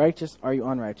 Are you righteous? Are you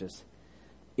unrighteous?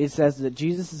 It says that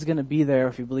Jesus is going to be there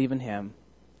if you believe in him,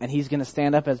 and he's going to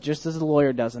stand up just as a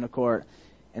lawyer does in a court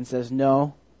and says,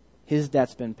 no, his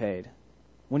debt's been paid.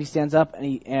 When he stands up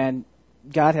and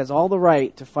God has all the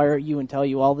right to fire at you and tell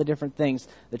you all the different things,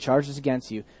 the charges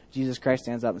against you, Jesus Christ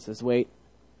stands up and says, wait,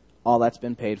 all that's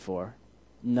been paid for.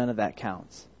 None of that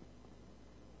counts.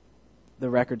 The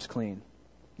record's clean.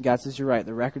 God says, you're right,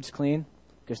 the record's clean,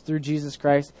 because through Jesus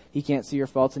Christ, he can't see your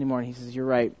faults anymore, and he says, you're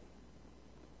right.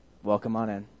 Welcome on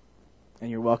in. And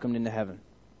you're welcomed into heaven.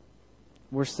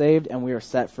 We're saved and we are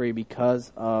set free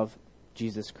because of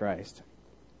Jesus Christ.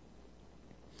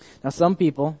 Now, some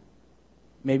people,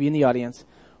 maybe in the audience,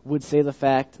 would say the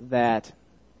fact that,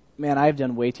 man, I've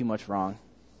done way too much wrong.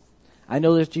 I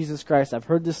know there's Jesus Christ. I've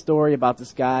heard this story about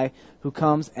this guy who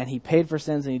comes and he paid for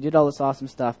sins and he did all this awesome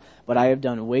stuff, but I have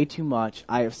done way too much.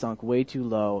 I have sunk way too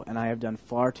low, and I have done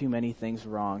far too many things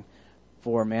wrong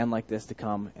for a man like this to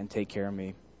come and take care of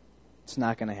me. It's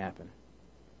not going to happen.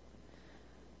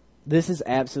 This is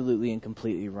absolutely and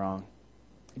completely wrong.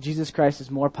 Jesus Christ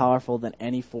is more powerful than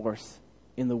any force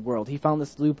in the world. He found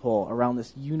this loophole around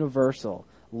this universal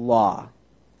law.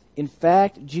 In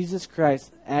fact, Jesus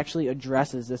Christ actually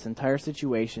addresses this entire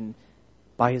situation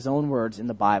by his own words in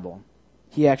the Bible.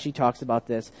 He actually talks about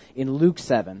this in Luke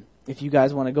 7. If you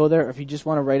guys want to go there, or if you just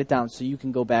want to write it down so you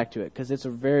can go back to it, because it's a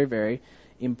very, very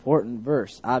important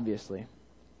verse, obviously.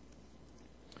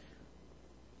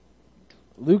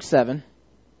 Luke 7.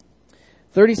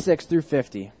 36 through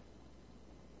 50.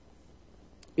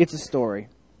 It's a story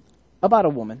about a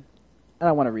woman, and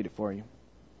I want to read it for you.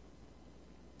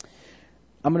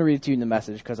 I'm going to read it to you in the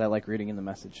Message because I like reading in the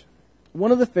Message.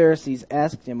 One of the Pharisees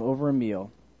asked him over a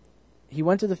meal. He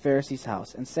went to the Pharisee's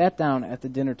house and sat down at the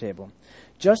dinner table.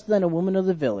 Just then a woman of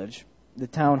the village, the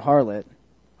town harlot,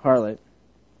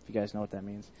 if you guys know what that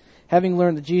means, having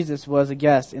learned that Jesus was a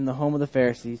guest in the home of the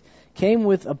Pharisees, came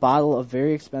with a bottle of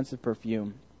very expensive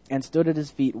perfume and stood at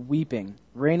his feet weeping,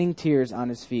 raining tears on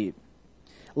his feet.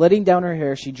 Letting down her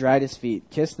hair, she dried his feet,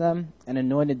 kissed them, and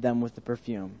anointed them with the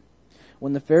perfume.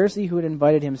 When the Pharisee who had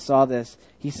invited him saw this,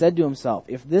 he said to himself,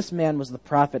 "If this man was the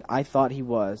prophet I thought he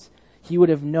was, he would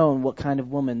have known what kind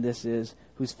of woman this is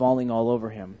who's falling all over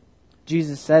him."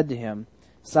 Jesus said to him,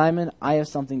 "Simon, I have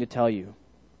something to tell you."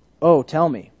 "Oh, tell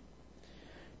me."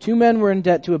 2 men were in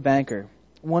debt to a banker.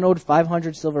 One owed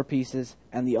 500 silver pieces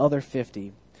and the other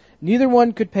 50. Neither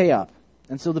one could pay up,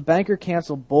 and so the banker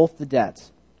canceled both the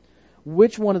debts.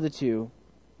 Which one of the two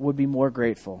would be more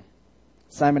grateful?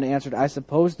 Simon answered, "I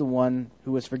suppose the one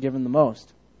who was forgiven the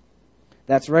most."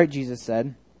 "That's right," Jesus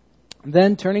said.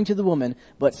 Then turning to the woman,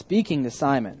 but speaking to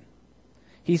Simon,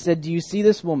 he said, "Do you see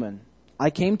this woman? I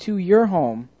came to your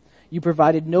home. You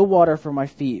provided no water for my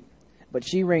feet, but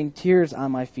she rained tears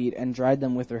on my feet and dried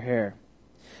them with her hair.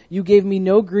 You gave me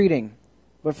no greeting,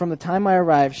 but from the time I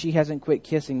arrived, she hasn't quit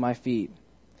kissing my feet.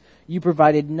 You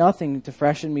provided nothing to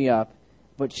freshen me up,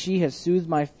 but she has soothed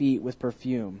my feet with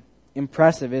perfume."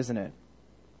 Impressive, isn't it?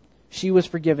 She was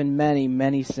forgiven many,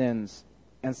 many sins,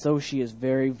 and so she is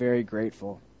very, very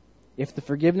grateful. If the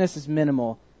forgiveness is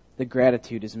minimal, the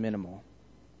gratitude is minimal.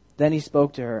 Then he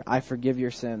spoke to her, "I forgive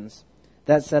your sins."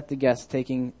 That set the guest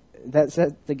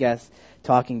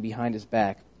talking behind his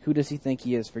back. Who does he think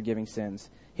he is, forgiving sins?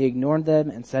 He ignored them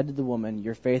and said to the woman,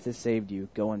 "Your faith has saved you.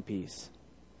 Go in peace."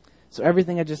 So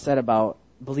everything I just said about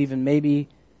believing maybe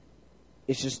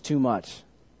it's just too much,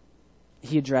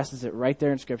 he addresses it right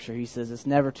there in Scripture. He says it's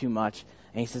never too much.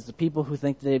 And he says the people who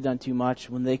think they've done too much,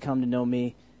 when they come to know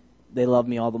me, they love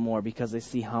me all the more because they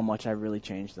see how much I really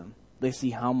changed them. They see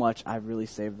how much I really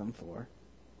saved them for.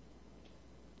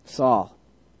 Saul,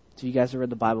 so you guys have read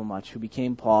the Bible much, who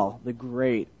became Paul, the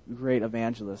great, great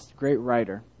evangelist, great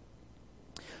writer.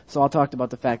 Saul talked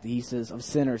about the fact that he says, of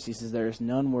sinners, he says, there is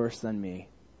none worse than me.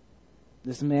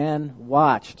 This man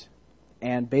watched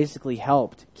and basically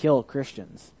helped kill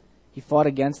Christians. He fought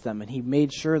against them, and he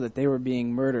made sure that they were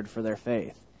being murdered for their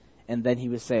faith. And then he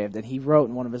was saved. And he wrote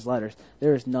in one of his letters,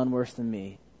 "There is none worse than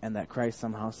me, and that Christ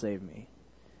somehow saved me."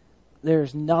 There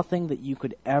is nothing that you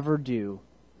could ever do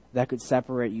that could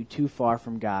separate you too far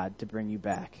from God to bring you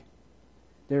back.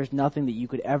 There is nothing that you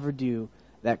could ever do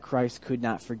that Christ could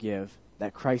not forgive,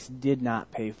 that Christ did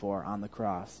not pay for on the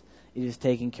cross. It is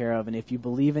taken care of, and if you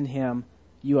believe in him,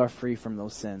 you are free from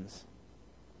those sins.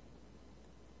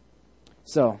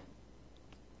 So,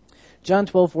 John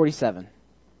 12:47,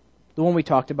 the one we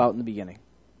talked about in the beginning.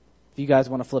 If you guys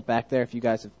want to flip back there, if you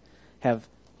guys have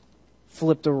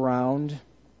flipped around, it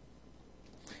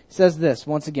says this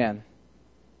once again.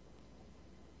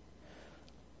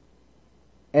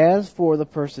 "As for the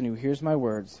person who hears my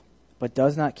words, but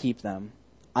does not keep them,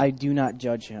 I do not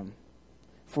judge him.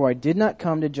 For I did not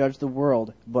come to judge the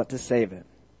world, but to save it."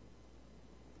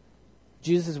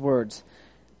 Jesus' words.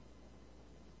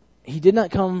 He did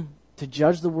not come to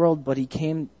judge the world, but he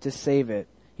came to save it.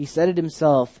 He said it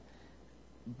himself,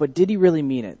 but did he really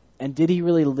mean it? And did he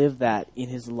really live that in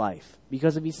his life?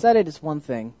 Because if he said it, it's one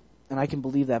thing, and I can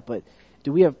believe that, but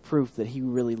do we have proof that he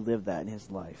really lived that in his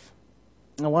life?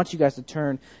 And I want you guys to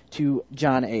turn to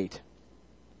John 8.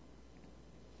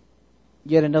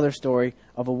 Yet another story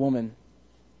of a woman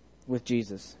with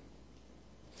Jesus.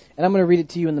 And I'm going to read it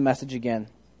to you in the Message again.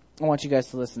 I want you guys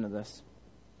to listen to this.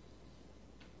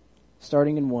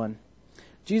 Starting in 1.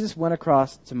 Jesus went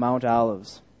across to Mount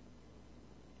Olives.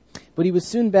 But he was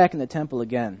soon back in the temple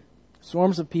again.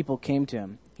 Swarms of people came to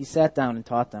him. He sat down and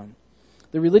taught them.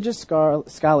 The religious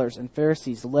scholars and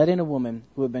Pharisees led in a woman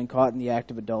who had been caught in the act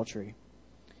of adultery.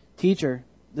 "Teacher,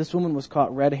 this woman was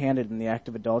caught red-handed in the act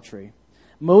of adultery.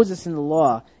 Moses in the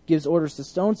law gives orders to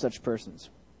stone such persons.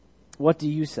 What do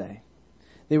you say?"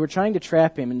 They were trying to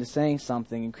trap him into saying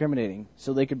something incriminating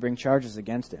so they could bring charges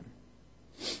against him.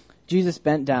 Jesus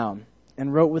bent down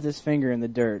and wrote with his finger in the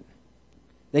dirt.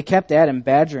 They kept at him,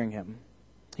 badgering him.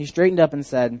 He straightened up and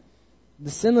said,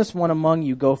 "The sinless one among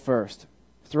you go first.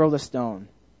 Throw the stone."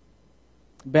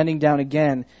 Bending down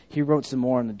again, he wrote some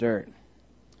more in the dirt.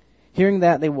 Hearing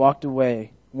that, they walked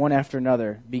away, one after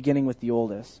another, beginning with the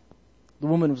oldest. The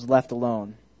woman was left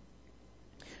alone.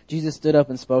 Jesus stood up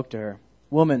and spoke to her.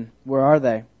 "Woman, where are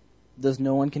they? Does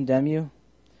no one condemn you?"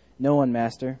 "No one,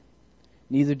 Master."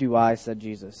 "Neither do I," said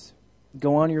Jesus.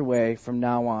 "Go on your way. From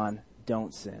now on,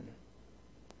 don't sin."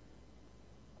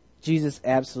 Jesus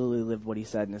absolutely lived what he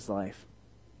said in his life.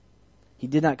 He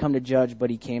did not come to judge, but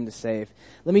he came to save.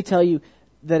 Let me tell you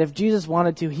that if Jesus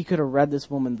wanted to, he could have read this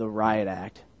woman the riot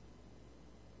act.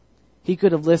 He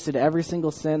could have listed every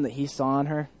single sin that he saw in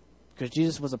her, because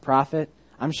Jesus was a prophet.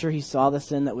 I'm sure he saw the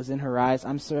sin that was in her eyes.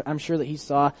 I'm sure that he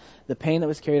saw the pain that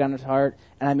was carried on his heart.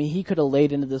 And I mean, he could have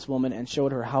laid into this woman and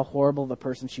showed her how horrible of a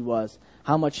person she was,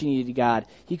 how much she needed God.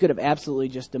 He could have absolutely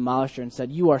just demolished her and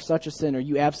said, "You are such a sinner.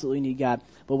 You absolutely need God."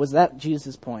 But was that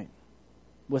Jesus' point?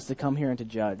 Was to come here and to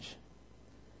judge?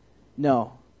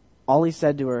 No. All he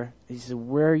said to her, he said,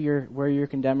 where are your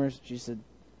condemners? She said,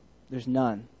 "There's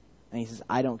none." And he says,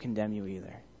 "I don't condemn you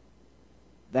either."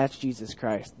 That's Jesus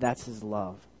Christ. That's his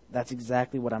love. That's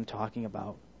exactly what I'm talking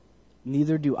about.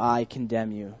 Neither do I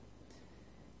condemn you.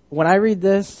 When I read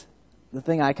this, the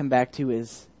thing I come back to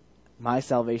is my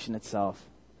salvation itself.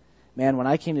 Man, when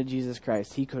I came to Jesus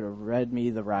Christ, he could have read me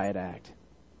the riot act.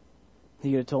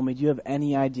 He could have told me, "Do you have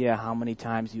any idea how many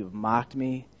times you have mocked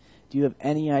me? Do you have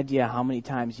any idea how many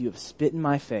times you have spit in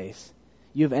my face?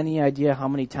 You have any idea how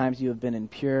many times you have been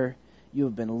impure? You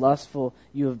have been lustful.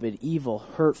 You have been evil,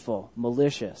 hurtful,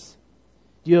 malicious.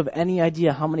 Do you have any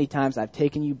idea how many times I've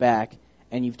taken you back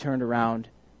and you've turned around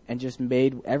and just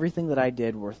made everything that I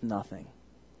did worth nothing?"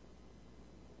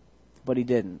 But he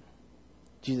didn't.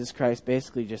 Jesus Christ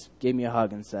basically just gave me a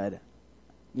hug and said,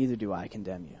 "Neither do I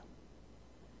condemn you."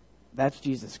 That's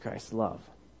Jesus Christ's love.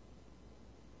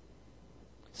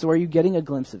 So are you getting a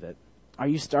glimpse of it? Are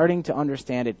you starting to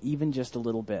understand it even just a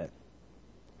little bit?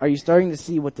 Are you starting to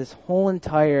see what this whole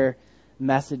entire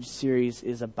message series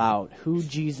is about? Who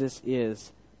Jesus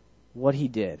is, what he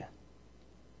did?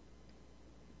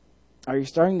 Are you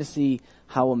starting to see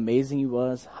how amazing he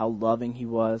was, how loving he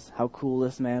was, how cool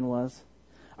this man was?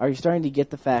 Are you starting to get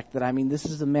the fact that, I mean, this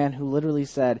is a man who literally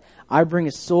said, "I bring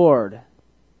a sword,"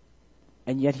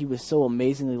 and yet he was so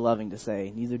amazingly loving to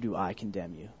say, "Neither do I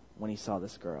condemn you," when he saw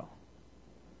this girl?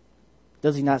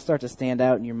 Does he not start to stand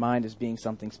out in your mind as being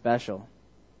something special?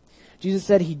 Jesus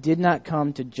said he did not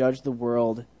come to judge the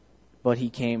world, but he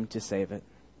came to save it.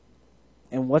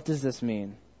 And what does this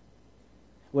mean?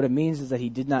 What it means is that he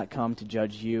did not come to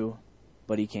judge you,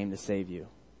 but he came to save you.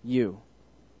 You.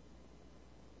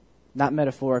 Not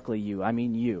metaphorically you, I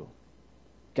mean you.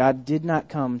 God did not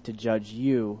come to judge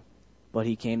you, but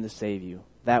he came to save you.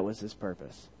 That was his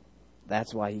purpose.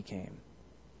 That's why he came.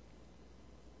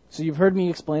 So you've heard me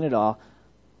explain it all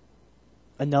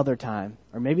another time,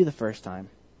 or maybe the first time.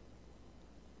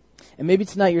 And maybe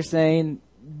tonight you're saying,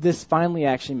 this finally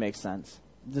actually makes sense.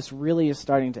 This really is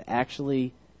starting to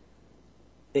actually,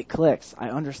 it clicks. I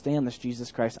understand this,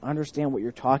 Jesus Christ. I understand what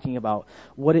you're talking about,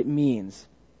 what it means.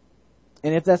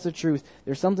 And if that's the truth,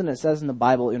 there's something that says in the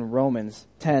Bible in Romans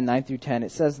 10, 9 through 10.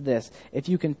 It says this: "If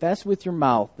you confess with your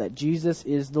mouth that Jesus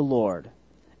is the Lord,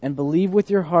 and believe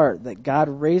with your heart that God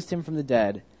raised him from the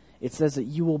dead," it says that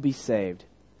you will be saved.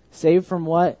 Saved from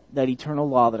what? That eternal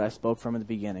law that I spoke from at the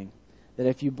beginning. That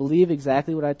if you believe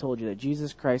exactly what I told you, that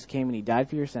Jesus Christ came and he died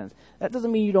for your sins, that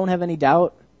doesn't mean you don't have any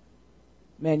doubt.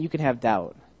 Man, you can have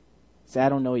doubt. Say, "I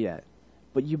don't know yet."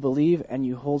 But you believe and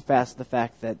you hold fast to the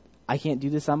fact that I can't do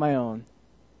this on my own.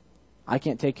 I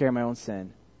can't take care of my own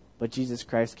sin. But Jesus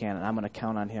Christ can, and I'm going to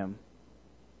count on him.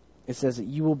 It says that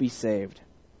you will be saved.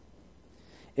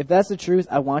 If that's the truth,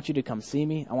 I want you to come see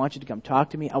me. I want you to come talk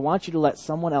to me. I want you to let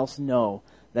someone else know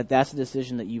that that's the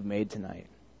decision that you've made tonight.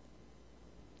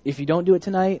 If you don't do it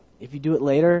tonight, if you do it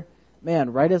later,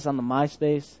 man, write us on the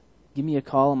MySpace. Give me a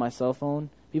call on my cell phone.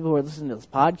 People who are listening to this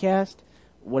podcast,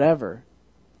 whatever.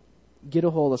 Get a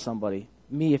hold of somebody.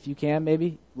 Me, if you can,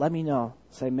 maybe, let me know.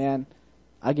 Say, "Man,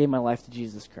 I gave my life to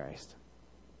Jesus Christ.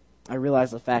 I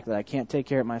realize the fact that I can't take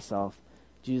care of myself.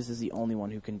 Jesus is the only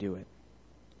one who can do it."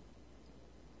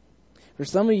 For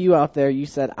some of you out there, you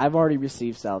said, "I've already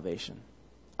received salvation.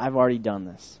 I've already done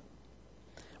this."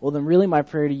 Well, then really my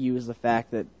prayer to you is the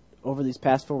fact that over these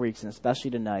past 4 weeks, and especially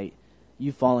tonight,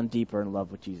 you've fallen deeper in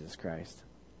love with Jesus Christ.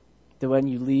 That when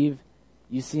you leave,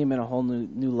 you see him in a whole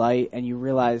new light, and you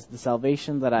realize the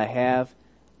salvation that I have,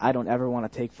 I don't ever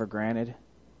want to take for granted.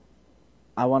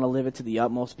 I want to live it to the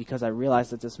utmost because I realize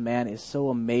that this man is so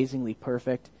amazingly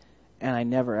perfect, and I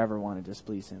never ever want to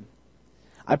displease him.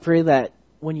 I pray that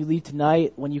when you leave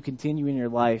tonight, when you continue in your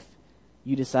life,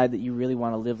 you decide that you really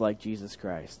want to live like Jesus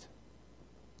Christ.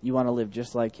 You want to live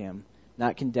just like him,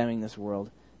 not condemning this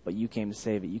world, but you came to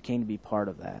save it. You came to be part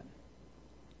of that.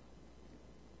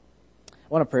 I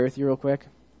want to pray with you real quick.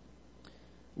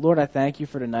 Lord, I thank you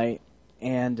for tonight.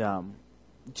 And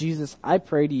Jesus, I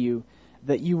pray to you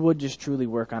that you would just truly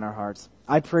work on our hearts.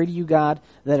 I pray to you, God,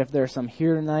 that if there are some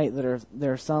here tonight,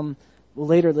 there are some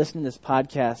later listening to this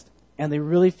podcast, and they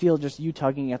really feel just you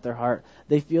tugging at their heart,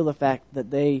 they feel the fact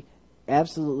that they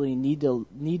absolutely need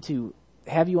to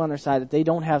have you on their side, that they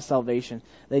don't have salvation,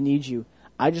 they need you.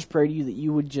 I just pray to you that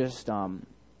you would just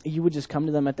come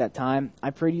to them at that time.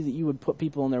 I pray to you that you would put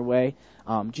people in their way.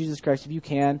 Jesus Christ, if you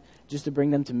can, just to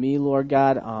bring them to me, Lord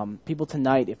God. People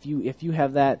tonight, if you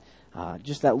have that,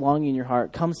 just that longing in your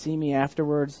heart, come see me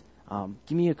afterwards.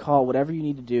 Give me a call, whatever you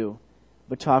need to do,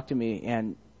 but talk to me.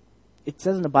 And it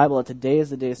says in the Bible that today is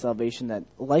the day of salvation, that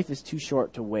life is too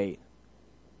short to wait.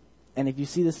 And if you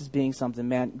see this as being something,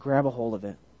 man, grab a hold of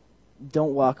it.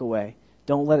 Don't walk away.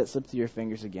 Don't let it slip through your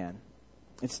fingers again.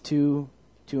 It's too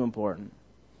important.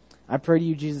 I pray to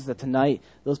you, Jesus, that tonight,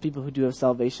 those people who do have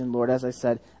salvation, Lord, as I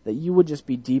said, that you would just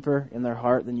be deeper in their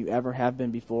heart than you ever have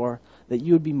been before, that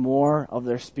you would be more of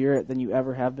their spirit than you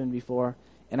ever have been before.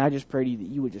 And I just pray to you that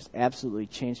you would just absolutely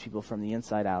change people from the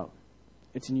inside out.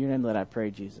 It's in your name that I pray,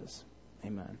 Jesus.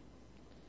 Amen.